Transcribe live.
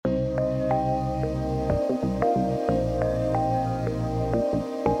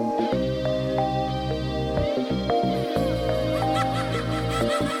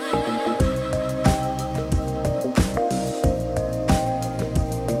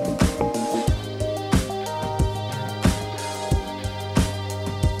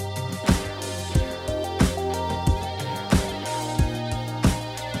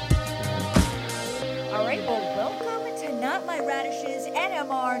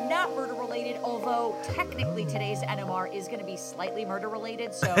not murder-related, although technically today's NMR is going to be slightly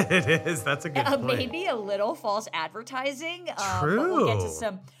murder-related, so... It is. That's a good point. Maybe a little false advertising. True. But we'll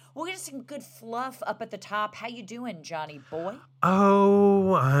get to some good fluff up at the top. How you doing, Johnny boy?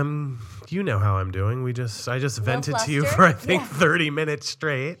 Oh, you know how I'm doing. I just vented to you for, I think, 30 minutes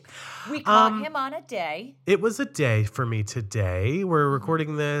straight. We caught him on a day. It was a day for me today. We're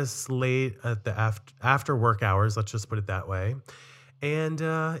recording this late at the after work hours. Let's just put it that way. And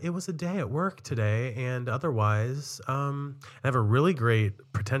it was a day at work today. And otherwise, I have a really great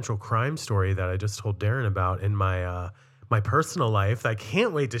potential crime story that I just told Darren about in my personal life that I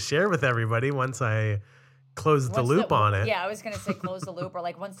can't wait to share with everybody once I close the loop on it. Yeah, I was going to say close the loop, or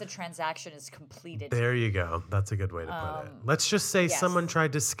like once the transaction is completed. There you go. That's a good way to put it. Let's just say someone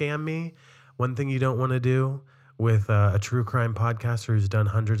tried to scam me. One thing you don't want to do with a true crime podcaster who's done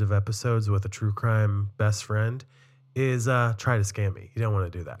hundreds of episodes with a true crime best friend is try to scam me. You don't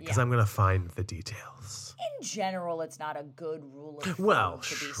want to do that because I'm going to find the details. In general, it's not a good rule of thumb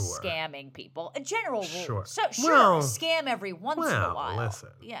to be scamming people. A general rule. Sure. So scam every once in a while. Listen.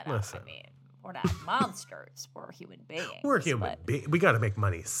 I mean, we're not monsters. We're human beings. We're human beings. We got to make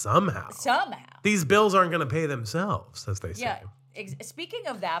money somehow. These bills aren't going to pay themselves, as they say. Yeah. Speaking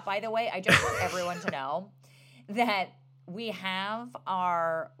of that, by the way, I just want everyone to know that we have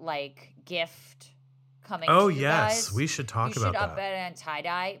our gift coming to you guys. We should talk about that. You should up it and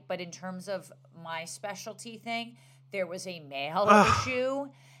tie-dye, but in terms of my specialty thing, there was a mail issue,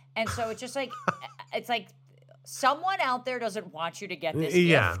 and so it's just it's like someone out there doesn't want you to get this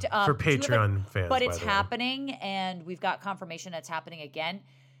gift. For Patreon fans, but it's happening, and we've got confirmation that's happening again.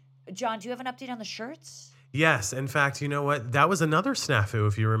 John, do you have an update on the shirts? Yes. In fact, you know what? That was another snafu.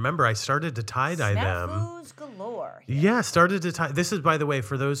 If you remember, I started to tie-dye them. Snafus galore. Yeah, started to tie. This is, by the way,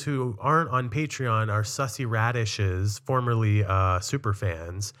 for those who aren't on Patreon, our Sussy Radishes, formerly super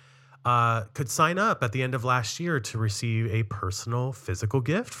fans, could sign up at the end of last year to receive a personal physical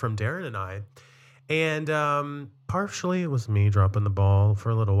gift from Darren and I. And partially it was me dropping the ball for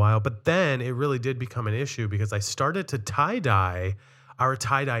a little while, but then it really did become an issue because I started to tie-dye our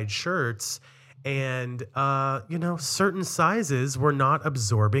tie-dyed shirts. And, certain sizes were not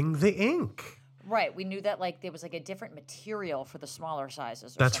absorbing the ink. Right. We knew that, there was, a different material for the smaller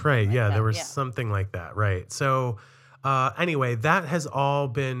sizes. That's right. Yeah, there was something like that. Right. So, anyway, that has all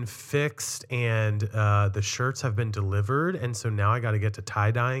been fixed, and the shirts have been delivered. And so now I got to get to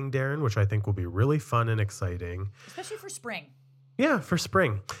tie-dyeing, Darren, which I think will be really fun and exciting. Especially for spring. Yeah, for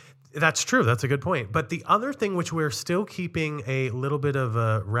spring. That's true. That's a good point. But the other thing which we're still keeping a little bit of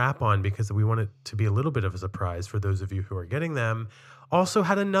a wrap on because we want it to be a little bit of a surprise for those of you who are getting them, also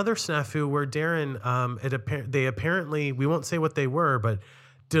had another snafu where Darren, they apparently, we won't say what they were, but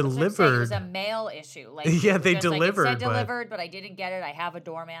delivered. It was a mail issue. They delivered. It said delivered, but I didn't get it. I have a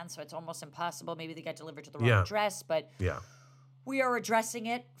doorman, so it's almost impossible. Maybe they got delivered to the wrong address, but we are addressing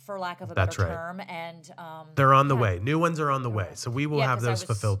it, for lack of a better term. And they're on the way. New ones are on the way. So we will have those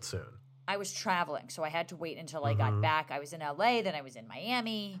fulfilled soon. I was traveling, so I had to wait until I got back. I was in LA, then I was in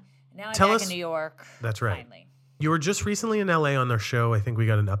Miami. Now I'm back in New York. That's right. Finally. You were just recently in LA on their show. I think we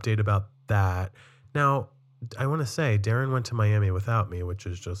got an update about that. Now, I want to say Darren went to Miami without me, which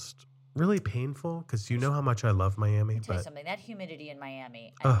is just really painful because you know how much I love Miami. I'll tell you something. That humidity in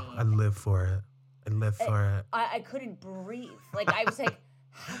Miami, I live for it. I couldn't breathe. I was like,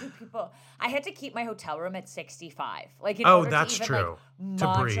 how do people... I had to keep my hotel room at 65. In order that's to even, true.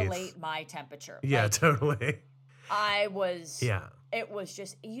 modulate my temperature. Yeah, totally. I was... Yeah. It was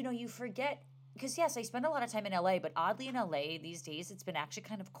just, you forget... Because, yes, I spend a lot of time in LA, but oddly in LA these days, it's been actually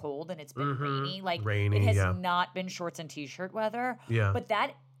kind of cold and it's been rainy. Rainy, it has not been shorts and T-shirt weather. Yeah. But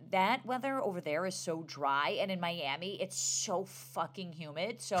that weather over there is so dry. And in Miami, it's so fucking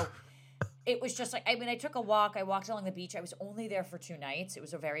humid. So... It was just I took a walk. I walked along the beach. I was only there for 2 nights. It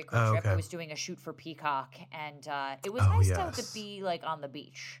was a very quick trip. I was doing a shoot for Peacock, and it was nice to be on the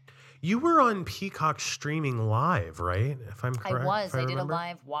beach. You were on Peacock streaming live, right? If I'm correct. I was. I did a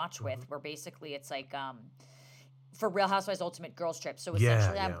live watch with where basically it's for Real Housewives Ultimate Girls Trip. So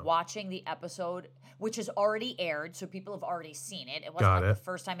essentially I'm watching the episode, which has already aired, so people have already seen it. It wasn't the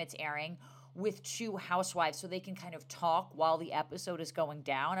first time it's airing. With 2 housewives, so they can kind of talk while the episode is going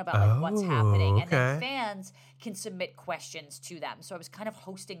down about what's happening, and then fans can submit questions to them. So I was kind of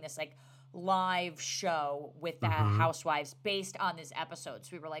hosting this live show with the housewives based on this episode.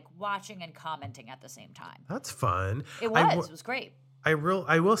 So we were watching and commenting at the same time. That's fun. It was great. I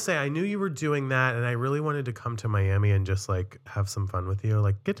will say I knew you were doing that, and I really wanted to come to Miami and just have some fun with you,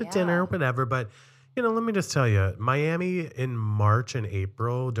 get to dinner, whatever. But Let me just tell you, Miami in March and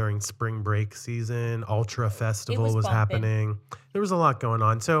April during spring break season, Ultra Festival was happening. There was a lot going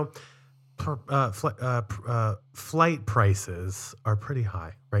on. So flight prices are pretty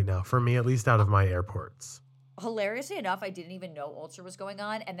high right now, for me, at least out of my airports. Hilariously enough, I didn't even know Ultra was going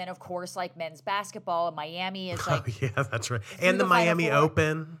on. And then, of course, like men's basketball in Miami is like... Oh, yeah, that's right. And the Miami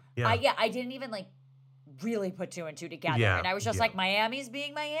Open. Yeah, I didn't even like really put two and two together. Yeah, and I was just like, Miami's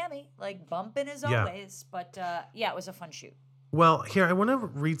being Miami, like bumping as always. But it was a fun shoot. Well, here, I want to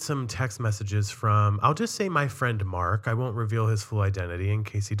read some text messages from, I'll just say my friend Mark. I won't reveal his full identity in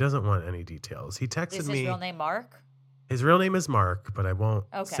case he doesn't want any details. He texted me. Is his real name Mark? His real name is Mark, but I won't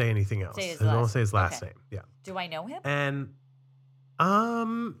say anything else. I won't say his last name. Yeah. Do I know him? And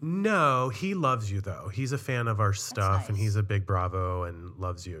no, he loves you though. He's a fan of our stuff, and he's a big Bravo and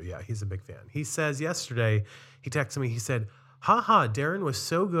loves you. Yeah, he's a big fan. He says yesterday, he texted me, he said, haha, Darren was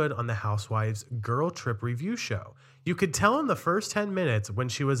so good on the Housewives Girl Trip review show. You could tell in the first 10 minutes when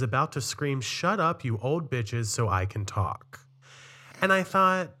she was about to scream, shut up, you old bitches, so I can talk. And I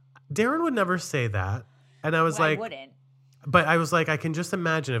thought, Darren would never say that. And I was I wouldn't. But I was like, I can just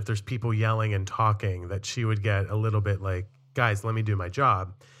imagine if there's people yelling and talking that she would get a little bit like, guys, let me do my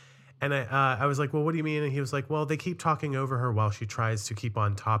job. And I was like, well, what do you mean? And he was like, well, they keep talking over her while she tries to keep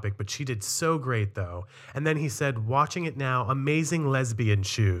on topic, but she did so great though. And then he said, watching it now, amazing lesbian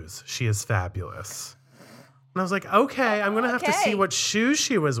shoes. She is fabulous. And I was like, okay, I'm going to have to see what shoes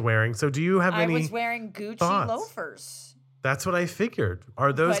she was wearing. So do you have any I was wearing Gucci thoughts? Loafers. That's what I figured.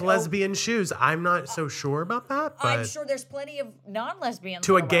 Are those lesbian shoes? I'm not so sure about that. But I'm sure there's plenty of non-lesbians.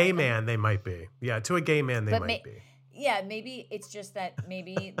 To a gay man, they might be. Yeah, to a gay man, they might be. Yeah, maybe it's just that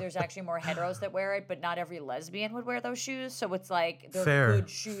maybe there's actually more heteros that wear it, but not every lesbian would wear those shoes. So it's like they're good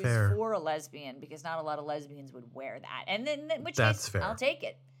shoes for a lesbian because not a lot of lesbians would wear that. And then in which case, I'll take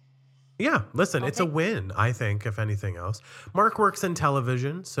it. Yeah, listen, it's a win, I think, if anything else. Mark works in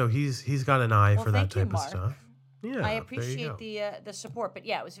television, so he's got an eye for that type of stuff. Yeah, I appreciate the support, but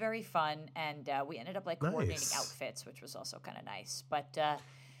it was very fun, and we ended up coordinating outfits, which was also kind of nice. But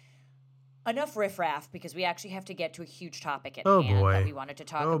enough riffraff because we actually have to get to a huge topic at hand that we wanted to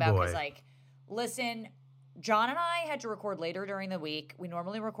talk about. Because listen, John and I had to record later during the week. We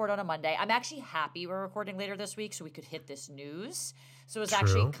normally record on a Monday. I'm actually happy we're recording later this week so we could hit this news. So it was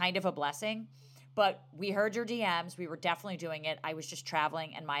actually kind of a blessing. But we heard your DMs. We were definitely doing it. I was just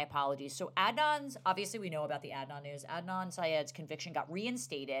traveling, and my apologies. So Adnan's, obviously we know about the Adnan news. Adnan Syed's conviction got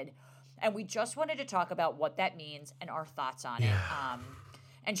reinstated, and we just wanted to talk about what that means and our thoughts on it.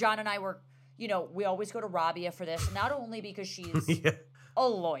 And John and I were, we always go to Rabia for this, not only because she's a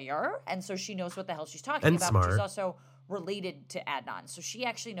lawyer, and so she knows what the hell she's talking about, but she's also related to Adnan. So she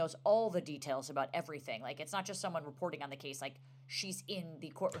actually knows all the details about everything. Like, it's not just someone reporting on the case. Like, she's in the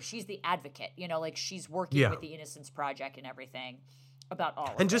court. She's the advocate, she's working with the Innocence Project and everything about all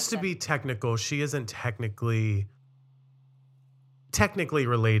of And just to be technical, she isn't technically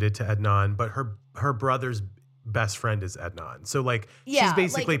related to Adnan, but her brother's best friend is Adnan. So she's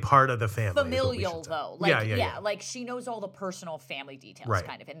basically part of the family. Familial though. Like she knows all the personal family details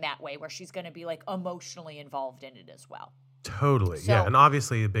kind of in that way where she's going to be emotionally involved in it as well. Totally. So, and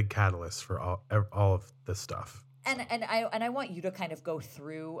obviously a big catalyst for all of this stuff. And I want you to kind of go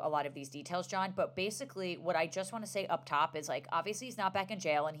through a lot of these details, John, but basically what I just want to say up top is obviously he's not back in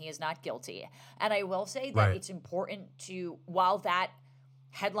jail and he is not guilty. And I will say that it's important to, while that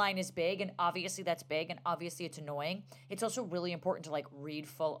headline is big, and obviously that's big, and obviously it's annoying, it's also really important to read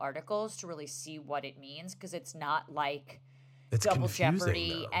full articles to really see what it means, because it's not it's double though.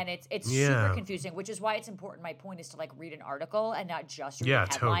 jeopardy, and it's super confusing, which is why it's important. My point is to read an article and not just read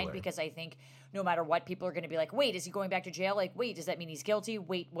the headline, because I think no matter what, people are going to be wait, is he going back to jail? Wait, does that mean he's guilty?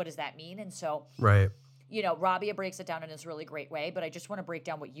 Wait, what does that mean? And so Rabia breaks it down in this really great way, but I just want to break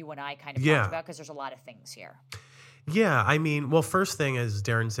down what you and I kind of talked about, because there's a lot of things here. Yeah, I mean, well, first thing, as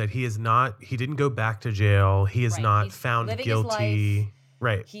Darren said, he didn't go back to jail. He is not he's found guilty.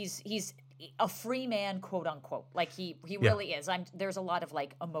 Right. He's a free man, quote unquote. He really is. There's a lot of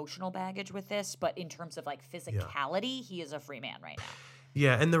emotional baggage with this, but in terms of physicality, he is a free man right now.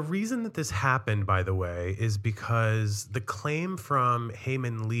 Yeah, and the reason that this happened, by the way, is because the claim from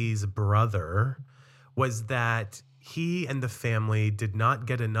Heyman Lee's brother was that he and the family did not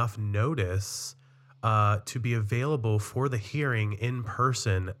get enough notice to be available for the hearing in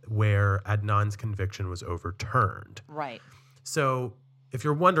person where Adnan's conviction was overturned. Right. So if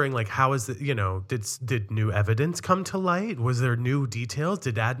you're wondering, how is it, did new evidence come to light? Was there new details?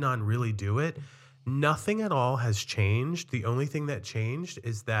 Did Adnan really do it? Nothing at all has changed. The only thing that changed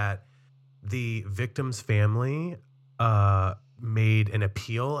is that the victim's family made an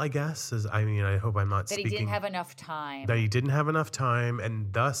appeal, I guess. I hope I'm not that speaking. He didn't have enough time. That he didn't have enough time,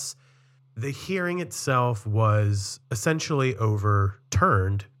 and thus the hearing itself was essentially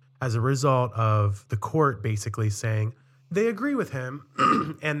overturned as a result of the court basically saying they agree with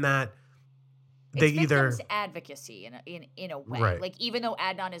him and that they it's either victims advocacy in a way. Right. Like, even though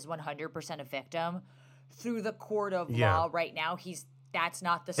Adnan is 100% a victim, through the court of law right now, that's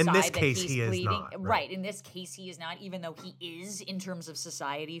not the side that he's pleading. Not, right. In this case, he is not, even though he is in terms of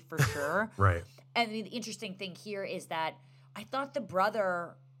society for sure. Right. And the interesting thing here is that I thought the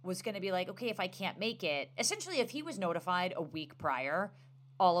brother was going to be like, okay, if I can't make it, essentially, if he was notified a week prior,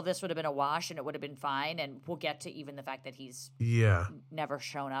 all of this would have been a wash and it would have been fine. And we'll get to even the fact that he's never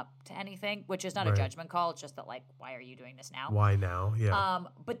shown up to anything, which is not a judgment call. It's just that, like, why are you doing this now? Why now? Yeah.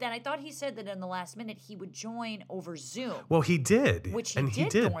 But then I thought he said that in the last minute he would join over Zoom. Well, he did. Which he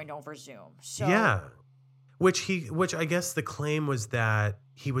did join over Zoom. So yeah. Which I guess the claim was that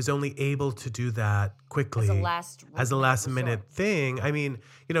he was only able to do that quickly as a last minute thing. I mean,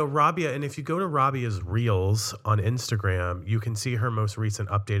 Rabia, and if you go to Rabia's Reels on Instagram, you can see her most recent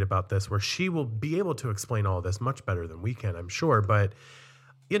update about this, where she will be able to explain all this much better than we can, I'm sure. But,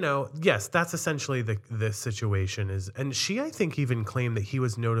 yes, that's essentially the situation is. And she, I think, even claimed that he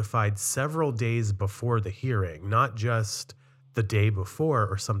was notified several days before the hearing, not just the day before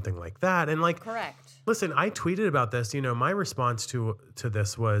or something like that. And correct. Listen, I tweeted about this. My response to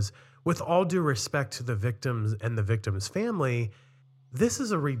this was, with all due respect to the victims and the victim's family, this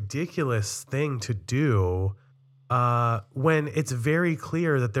is a ridiculous thing to do when it's very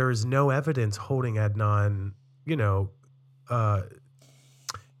clear that there is no evidence holding Adnan,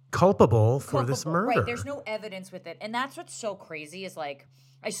 culpable for this murder. Right. There's no evidence with it. And that's what's so crazy is, like,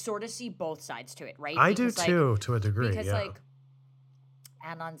 I sort of see both sides to it, right? I do too, to a degree. Because,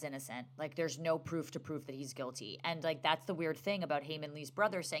 Adnan's innocent. Like, there's no proof to prove that he's guilty. And, like, that's the weird thing about Heyman Lee's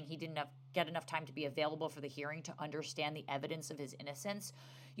brother saying he didn't get enough time to be available for the hearing to understand the evidence of his innocence.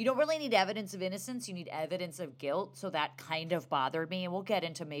 You don't really need evidence of innocence. You need evidence of guilt. So that kind of bothered me. And we'll get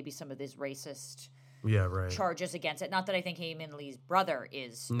into maybe some of these racist charges against it. Not that I think Heyman Lee's brother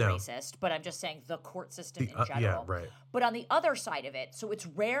is racist, but I'm just saying the court system in general. Yeah, right. But on the other side of it, so it's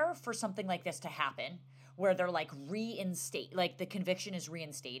rare for something like this to happen, where they're like the conviction is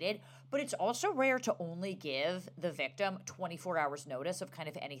reinstated, but it's also rare to only give the victim 24 hours notice of kind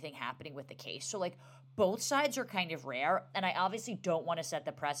of anything happening with the case. So, like, both sides are kind of rare, and I obviously don't want to set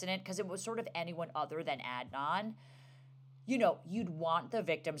the precedent because it was sort of anyone other than Adnan. You'd want the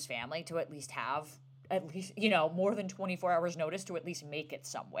victim's family to at least have more than 24 hours notice to at least make it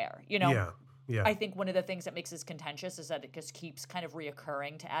somewhere, Yeah. I think one of the things that makes this contentious is that it just keeps kind of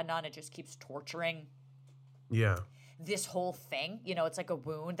reoccurring to Adnan. It just keeps torturing this whole thing. It's like a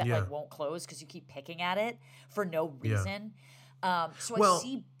wound that won't close because you keep picking at it for no reason. I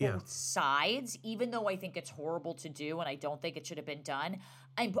see both sides, even though I think it's horrible to do and I don't think it should have been done.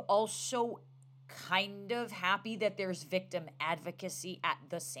 I'm also kind of happy that there's victim advocacy at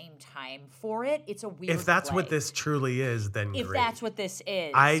the same time for it. It's a weird If that's play. what this truly is, then if great. That's what this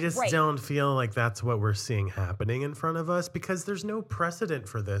is. I just don't feel like that's what we're seeing happening in front of us because there's no precedent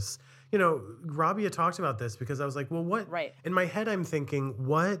for this. Rabia talked about this because I was like, well, what? Right. In my head, I'm thinking,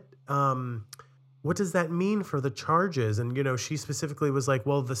 what does that mean for the charges? And, she specifically was like,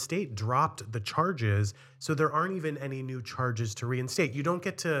 well, the state dropped the charges, so there aren't even any new charges to reinstate. You don't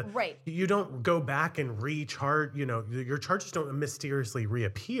get to, you don't go back and recharge, your charges don't mysteriously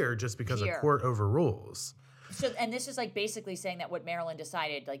reappear just because a court overrules. So, and this is like basically saying that what Maryland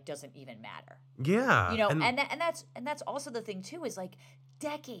decided like doesn't even matter. Yeah. And that's also the thing too, is like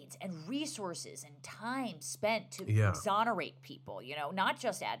decades and resources and time spent to exonerate people, not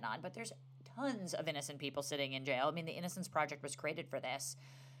just Adnan, but there's tons of innocent people sitting in jail. I mean, the Innocence Project was created for this.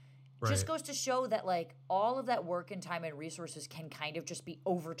 Just goes to show that like all of that work and time and resources can kind of just be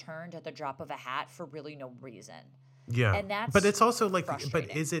overturned at the drop of a hat for really no reason. Yeah. And that's but it's also like,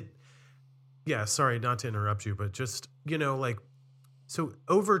 but is it, sorry, not to interrupt you, but just, so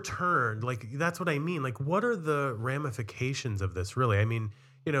overturned, like, that's what I mean. Like, what are the ramifications of this, really? I mean,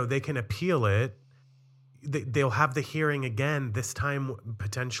 they can appeal it. They'll have the hearing again, this time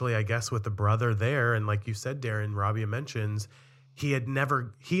potentially, I guess, with the brother there. And like you said, Darren, Rabia mentions, he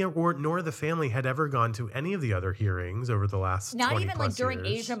nor the family had ever gone to any of the other hearings over the last 20 Not even like during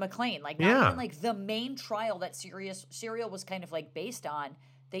years. Asia McClain. Like, not even like the main trial that Serial was kind of like based on.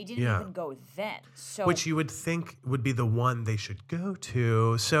 They didn't even go then. So, which you would think would be the one they should go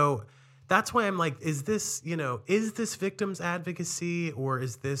to. So that's why I'm like, is this victims advocacy, or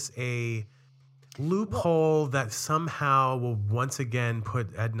is this loophole that somehow will once again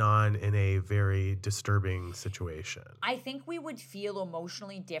put Adnan in a very disturbing situation. I think we would feel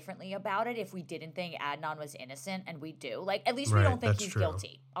emotionally differently about it if we didn't think Adnan was innocent, and we do. Like, at least we don't think he's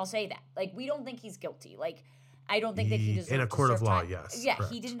guilty. I'll say that. Like, we don't think he's guilty. Like, I don't think that he deserves to serve time. In a court of law, yes. Yeah,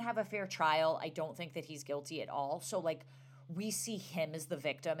 correct. He didn't have a fair trial. I don't think that he's guilty at all. So, like, we see him as the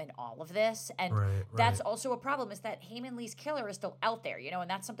victim in all of this. And that's also a problem, is that Hae-Min Lee's killer is still out there, you know, and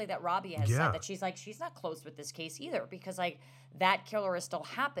that's something that Rabia has said, that she's like, she's not closed with this case either, because, like, that killer is still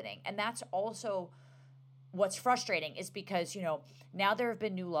happening. And that's also what's frustrating, is because, you know, now there have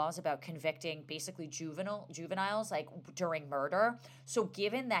been new laws about convicting basically juveniles, like, during murder. So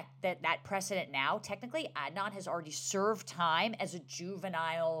given that precedent now, technically Adnan has already served time as a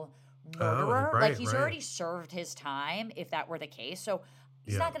juvenile murderer. Like, he's already served his time, if that were the case. So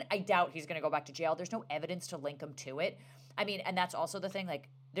he's not going to, I doubt he's going to go back to jail. There's no evidence to link him to it. I mean, and that's also the thing, like,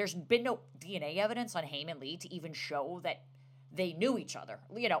 there's been no DNA evidence on Hae-Min Lee to even show that they knew each other.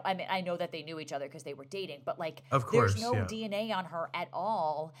 You know, I mean, I know that they knew each other because they were dating, but, like, of course, there's no DNA on her at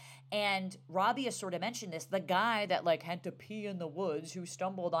all. And Rabia sort of mentioned this. The guy that, like, had to pee in the woods, who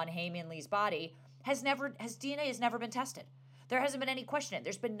stumbled on Hae-Min Lee's body, his DNA has never been tested. There hasn't been any question.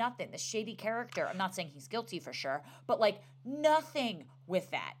 There's been nothing. This shady character, I'm not saying he's guilty for sure, but, like, nothing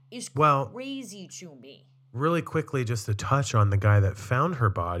with that is crazy to me. Really quickly, just to touch on the guy that found her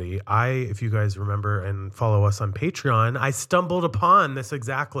body, if you guys remember and follow us on Patreon, I stumbled upon this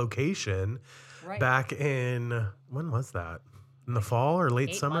exact location back in, when was that? In the fall or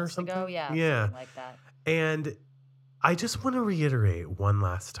late summer or something? Ago, yeah. Something like that. And I just want to reiterate one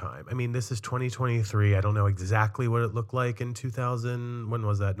last time. I mean, this is 2023. I don't know exactly what it looked like in 2000. When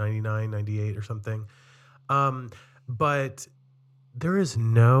was that? 99, 98 or something. But there is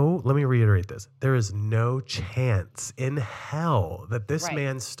let me reiterate this. There is no chance in hell that this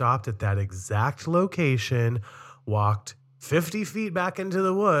man stopped at that exact location, walked 50 feet back into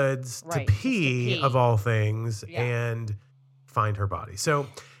the woods to pee, of all things, and find her body. So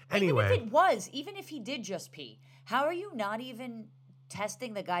anyway. Even if he did just pee, how are you not even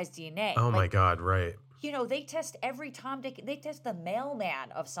testing the guy's DNA? Oh, my God, right. You know, they test every Tom, Dick, they test the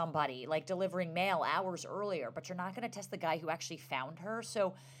mailman of somebody, like, delivering mail hours earlier, but you're not going to test the guy who actually found her.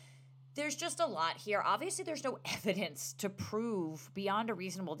 So there's just a lot here. Obviously, there's no evidence to prove beyond a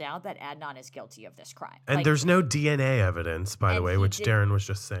reasonable doubt that Adnan is guilty of this crime. And there's no DNA evidence, by the way, which Darren was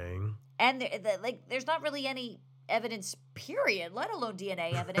just saying. And, there's not really any evidence, period, let alone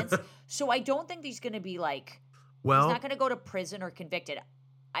DNA evidence. So I don't think he's going to be, like, he's not going to go to prison or convicted.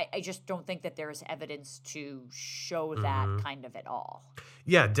 I just don't think that there's evidence to show that kind of at all.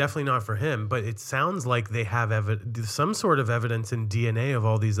 Yeah, definitely not for him. But it sounds like they have some sort of evidence in DNA of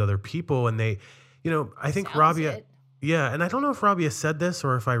all these other people. And they, you know, I think Rabia, and I don't know if Rabia said this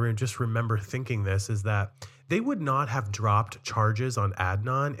or if I just remember thinking this, is that they would not have dropped charges on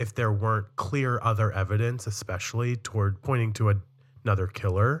Adnan if there weren't clear other evidence, especially toward pointing to another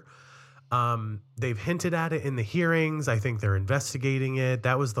killer. They've hinted at it in the hearings. I think they're investigating it.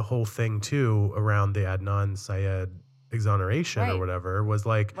 That was the whole thing too around the Adnan Syed exoneration or whatever, was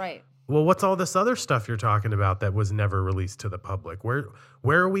like, well, what's all this other stuff you're talking about that was never released to the public? Where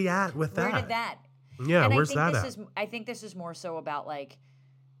are we at with that? Where did that? Yeah, and where's that at? I think this is more so about, like,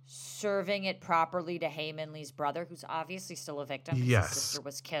 serving it properly to Hae-Min Lee's brother, who's obviously still a victim because his sister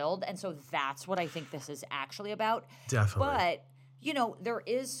was killed. And so that's what I think this is actually about. Definitely. But you know, there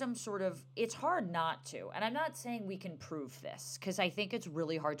is some sort of, it's hard not to, and I'm not saying we can prove this, because I think it's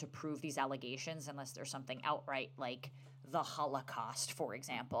really hard to prove these allegations unless there's something outright like the Holocaust, for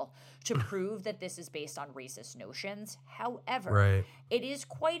example, to prove that this is based on racist notions. However, it is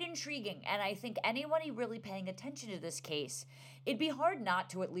quite intriguing, and I think anybody really paying attention to this case, it'd be hard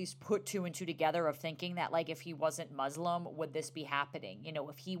not to at least put two and two together of thinking that, like, if he wasn't Muslim, would this be happening? You know,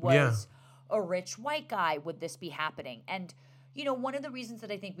 if he was a rich white guy, would this be happening? And you know, one of the reasons that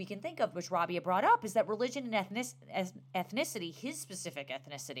I think we can think of, which Rabia brought up, is that religion and ethnicity, his specific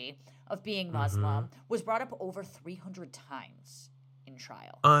ethnicity of being Muslim, was brought up over 300 times in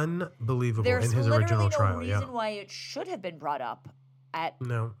trial. Unbelievable. In his original trial. There's literally no reason why it should have been brought up at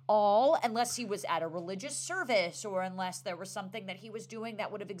all, unless he was at a religious service or unless there was something that he was doing that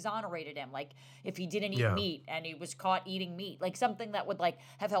would have exonerated him, like if he didn't eat meat and he was caught eating meat, like something that would like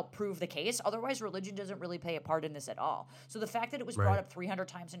have helped prove the case. Otherwise, religion doesn't really play a part in this at all. So the fact that it was brought up 300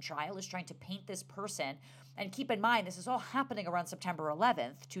 times in trial is trying to paint this person, and keep in mind, this is all happening around September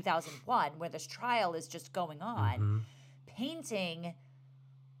 11th, 2001, where this trial is just going on, painting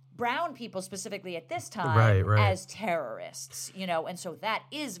brown people specifically at this time as terrorists, you know, and so that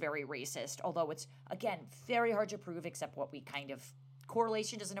is very racist, although it's, again, very hard to prove except what we kind of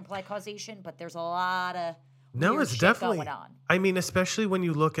correlation doesn't imply causation, but there's a lot of No, it's shit definitely going on. I mean, especially when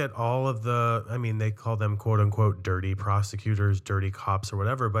you look at all of they call them quote unquote dirty prosecutors, dirty cops or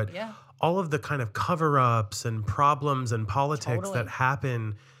whatever, but all of the kind of cover-ups and problems and politics that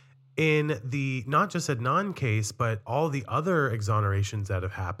happen in the not just Adnan case, but all the other exonerations that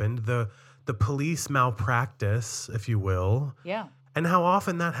have happened, the police malpractice, if you will. Yeah. And how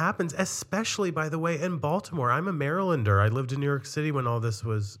often that happens, especially, by the way, in Baltimore. I'm a Marylander. I lived in New York City when all this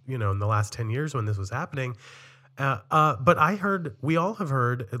was, in the last 10 years when this was happening. But we all have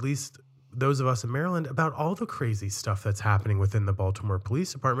heard, at least those of us in Maryland, about all the crazy stuff that's happening within the Baltimore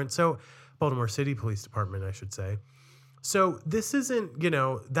Police Department. So Baltimore City Police Department, I should say. So this isn't,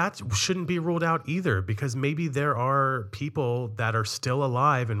 that shouldn't be ruled out either, because maybe there are people that are still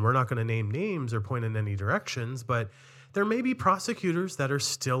alive, and we're not going to name names or point in any directions, but there may be prosecutors that are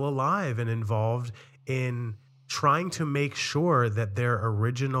still alive and involved in trying to make sure that their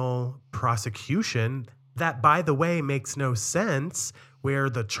original prosecution, that, by the way, makes no sense, where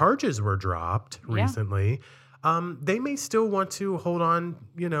the charges were dropped recently, they may still want to hold on,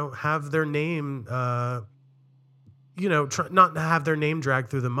 have their name, not have their name dragged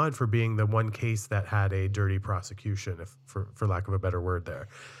through the mud for being the one case that had a dirty prosecution, for lack of a better word there.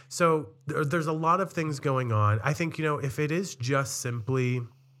 So there's a lot of things going on. I think, if it is just simply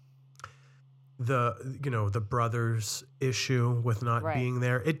the brothers issue with not being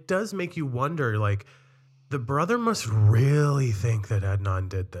there, it does make you wonder, like, the brother must really think that Adnan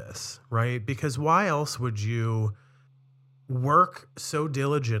did this, right? Because why else would you work so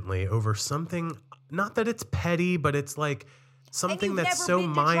diligently over something? Not that it's petty, but it's like something that's so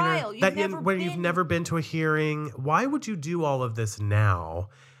minor that you've never been to a hearing. Why would you do all of this now?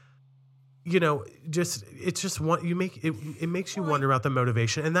 It makes you wonder about the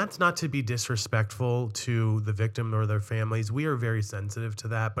motivation. And that's not to be disrespectful to the victim or their families. We are very sensitive to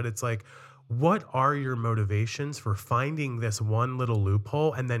that. But it's like, what are your motivations for finding this one little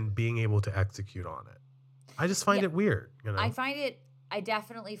loophole and then being able to execute on it? I just find it weird. I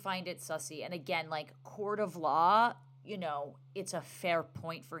definitely find it sussy. And again, like, court of law, it's a fair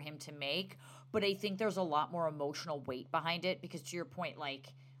point for him to make. But I think there's a lot more emotional weight behind it, because to your point,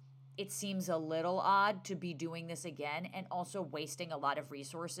 like, it seems a little odd to be doing this again and also wasting a lot of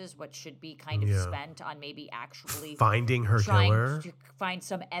resources, what should be kind of spent on maybe actually finding her killer, to find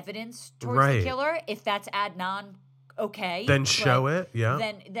some evidence towards the killer. If that's Adnan, okay, then show it.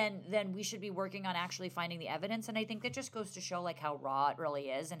 Then we should be working on actually finding the evidence. And I think that just goes to show, like, how raw it really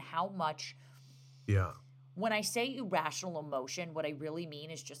is and how much. When I say irrational emotion, what I really mean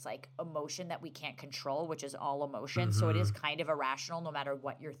is just like emotion that we can't control, which is all emotion. Mm-hmm. So it is kind of irrational no matter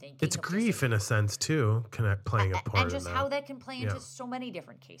what you're thinking. It's grief in a sense too, playing a part. And just how that can play into so many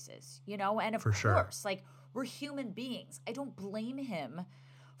different cases, and of course, like, we're human beings. I don't blame him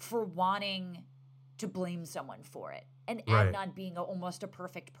for wanting to blame someone for it. And Adnan being almost a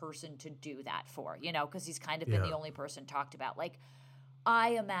perfect person to do that for, because he's kind of been the only person talked about. Like, I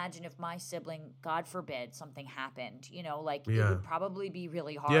imagine if my sibling, God forbid, something happened, it would probably be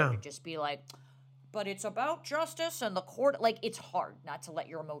really hard to just be like, but it's about justice and the court. Like, it's hard not to let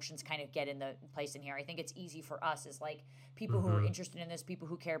your emotions kind of get in the place in here. I think it's easy for us as, like, people who are interested in this, people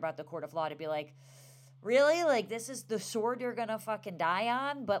who care about the court of law, to be like, really? Like, this is the sword you're going to fucking die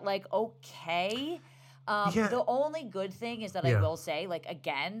on? But, like, okay. The only good thing is that I will say, like,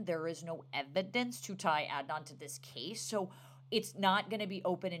 again, there is no evidence to tie Adnan to this case. So it's not going to be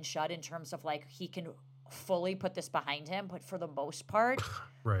open and shut in terms of, like, he can fully put this behind him. But for the most part,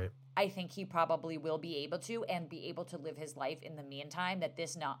 I think he probably will be able to, and be able to live his life in the meantime. That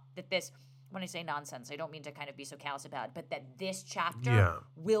this, when I say nonsense, I don't mean to kind of be so callous about it, but that this chapter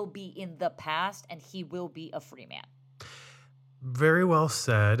will be in the past and he will be a free man. Very well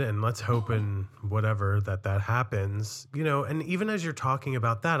said. And let's hope in whatever that happens, and even as you're talking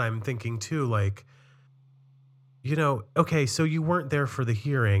about that, I'm thinking too, like, okay, so you weren't there for the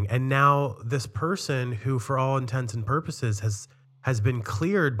hearing, and now this person who, for all intents and purposes, has been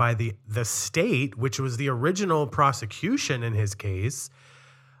cleared by the state, which was the original prosecution in his case,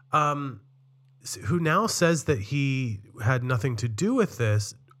 who now says that he had nothing to do with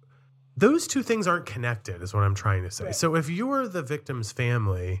this. Those two things aren't connected, is what I'm trying to say. Right. So if you're the victim's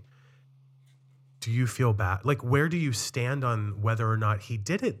family, do you feel bad? Like, where do you stand on whether or not he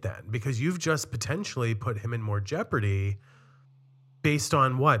did it then? Because you've just potentially put him in more jeopardy based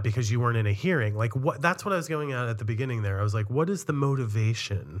on what? Because you weren't in a hearing. Like, what? That's what I was going at the beginning there. I was like, what is the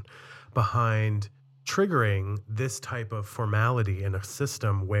motivation behind triggering this type of formality in a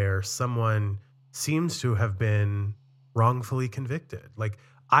system where someone seems to have been wrongfully convicted? Like,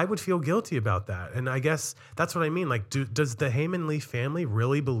 I would feel guilty about that. And I guess that's what I mean. Like, does the Heyman Lee family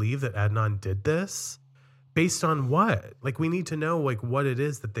really believe that Adnan did this? Based on what? Like, we need to know, like, what it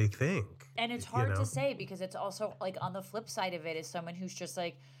is that they think. And it's hard to say because it's also, like, on the flip side of it is someone who's just,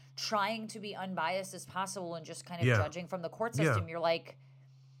 like, trying to be unbiased as possible and just kind of judging from the court system. You're like,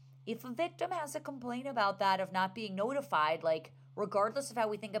 if a victim has a complaint about that, of not being notified, like, regardless of how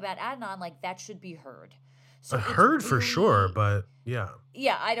we think about Adnan, like, that should be heard. So heard for sure, but yeah.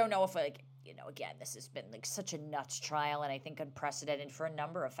 Yeah, I don't know if, like, you know, again, this has been, like, such a nuts trial and I think unprecedented for a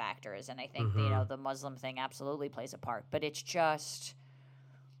number of factors. And I think, you know, the Muslim thing absolutely plays a part. But it's just,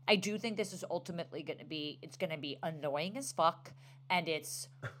 I do think this is ultimately going to be, it's going to be annoying as fuck. And it's,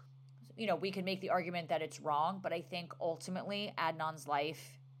 you know, we can make the argument that it's wrong, but I think ultimately Adnan's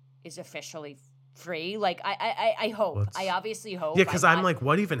life is officially free. Like, I hope. I obviously hope. Yeah, because I'm like,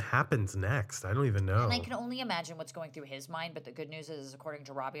 what even happens next? I don't even know. And I can only imagine what's going through his mind. But the good news is, according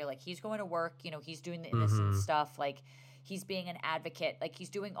to Rabia, like, he's going to work. You know, he's doing the innocent stuff. Like, he's being an advocate. Like, he's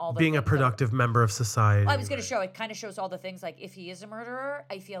doing all the being a productive member of society. Well, I was going to show. It kind of shows all the things. Like, if he is a murderer,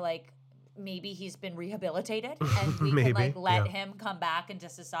 I feel like maybe he's been rehabilitated and we can, like, let him come back into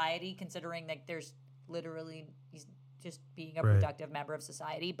society, considering, like, there's literally he's just being a productive member of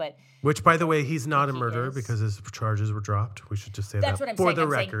society. But which, by the way, he's not a murderer because his charges were dropped. We should just say that's that what I'm for saying. the I'm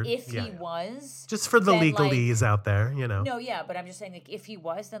record. Saying if he was, just for the legalese, like, out there, you know. No, yeah, but I'm just saying, like, if he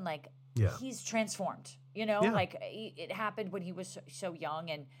was, then, like, he's transformed. You know, like, it happened when he was so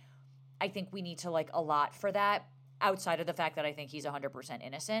young, and I think we need to, like, allot for that. Outside of the fact that I think he's 100%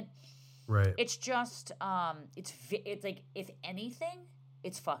 innocent. Right. It's just, it's like, if anything,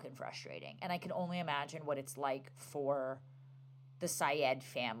 it's fucking frustrating. And I can only imagine what it's like for the Syed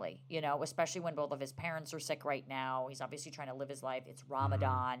family, you know, especially when both of his parents are sick right now. He's obviously trying to live his life. It's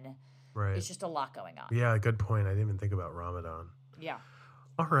Ramadan. Right. It's just a lot going on. Yeah, good point. I didn't even think about Ramadan. Yeah.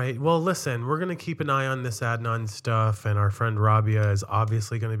 All right. Well, listen, we're going to keep an eye on this Adnan stuff, and our friend Rabia is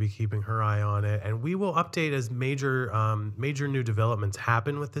obviously going to be keeping her eye on it. And we will update as major new developments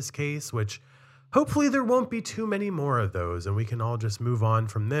happen with this case, which hopefully there won't be too many more of those, and we can all just move on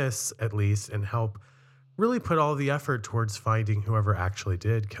from this at least and help really put all the effort towards finding whoever actually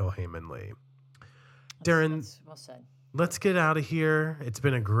did kill Heyman Lee. Darren, that's well said. Let's get out of here. It's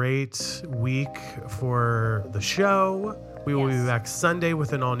been a great week for the show. We will be back Sunday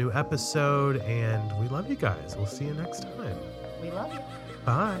with an all-new episode, and we love you guys. We'll see you next time. We love you.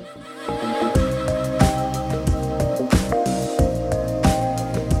 Bye.